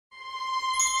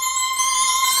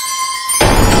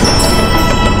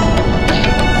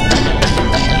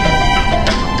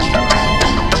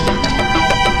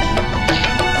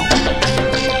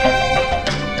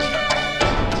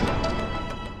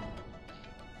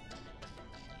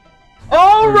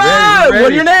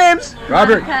What are your names?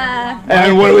 Robert.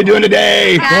 And what are we doing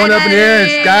today? Going up in the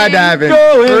air, skydiving.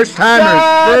 First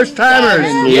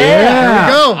timers. Yeah. Here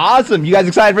we go. Awesome. You guys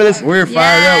excited for this? We're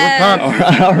fired up. We're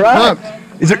pumped. All right.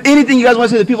 Pumped. Is there anything you guys want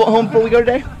to say to the people at home before we go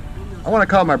today? I want to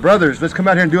call my brothers. Let's come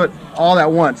out here and do it all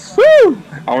at once. Woo!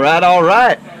 All right, all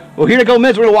right. Well, here in a couple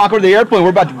minutes, we're going to walk over to the airplone. We're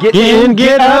about to get in,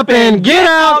 get up, and get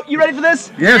out. You ready for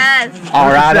this? Yes. All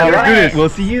right, all Let's do right. this. We'll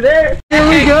see you there. Here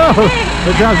we go.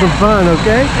 Let's have some fun,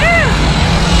 okay?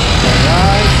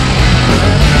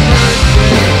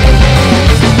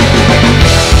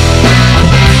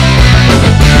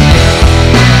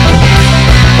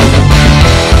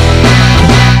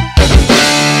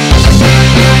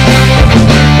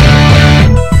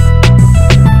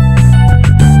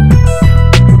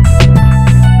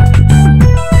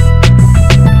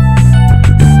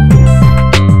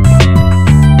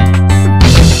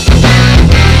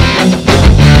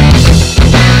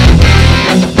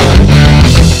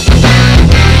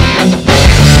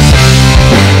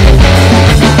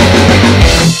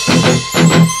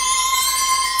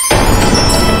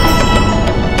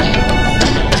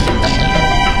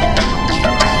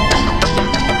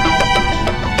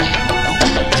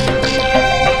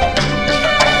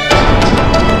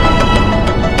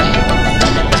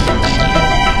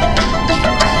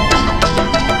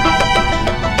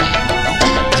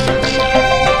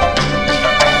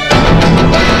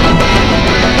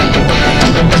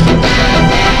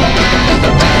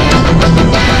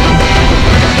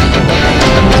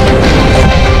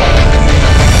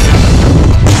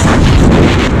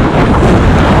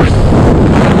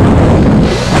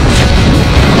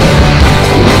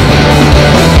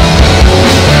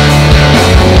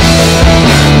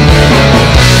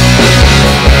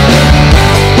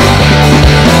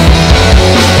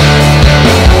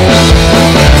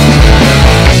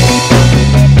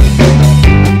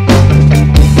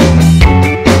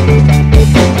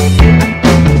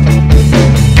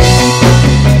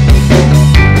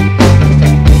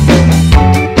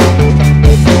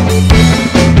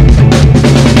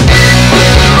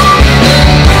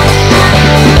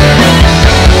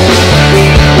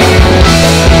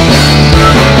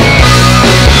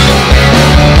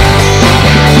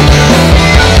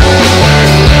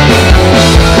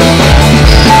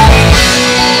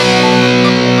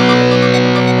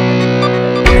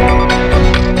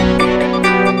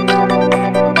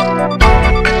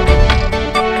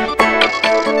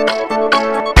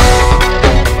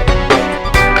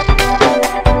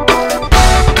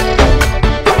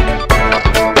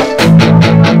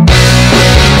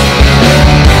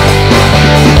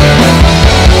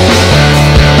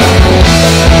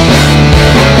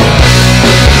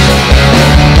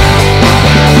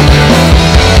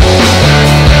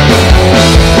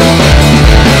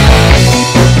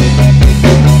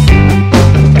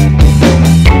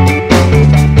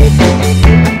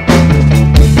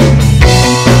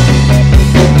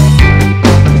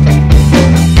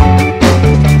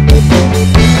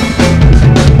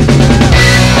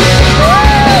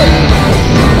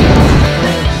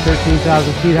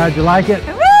 Feet. How'd you like it?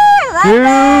 Woo, Dude,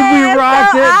 we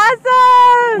rocked it.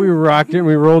 Awesome. We rocked it and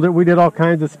we rolled it. We did all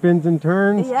kinds of spins and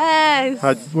turns. Yes.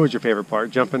 What was your favorite part?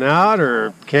 Jumping out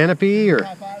or canopy or?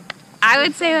 I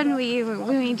would say when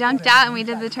we jumped out and we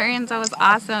did the turns, that was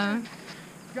awesome.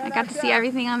 I got to see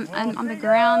everything on the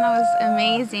ground. That was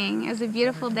amazing. It was a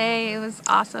beautiful day. It was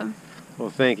awesome.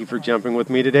 Well, thank you for jumping with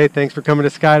me today. Thanks for coming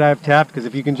to Skydive Taft, because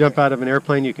if you can jump out of an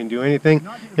airplane, you can do anything.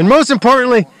 And most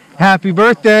importantly, happy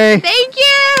birthday. Thank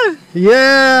you.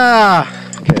 Yeah.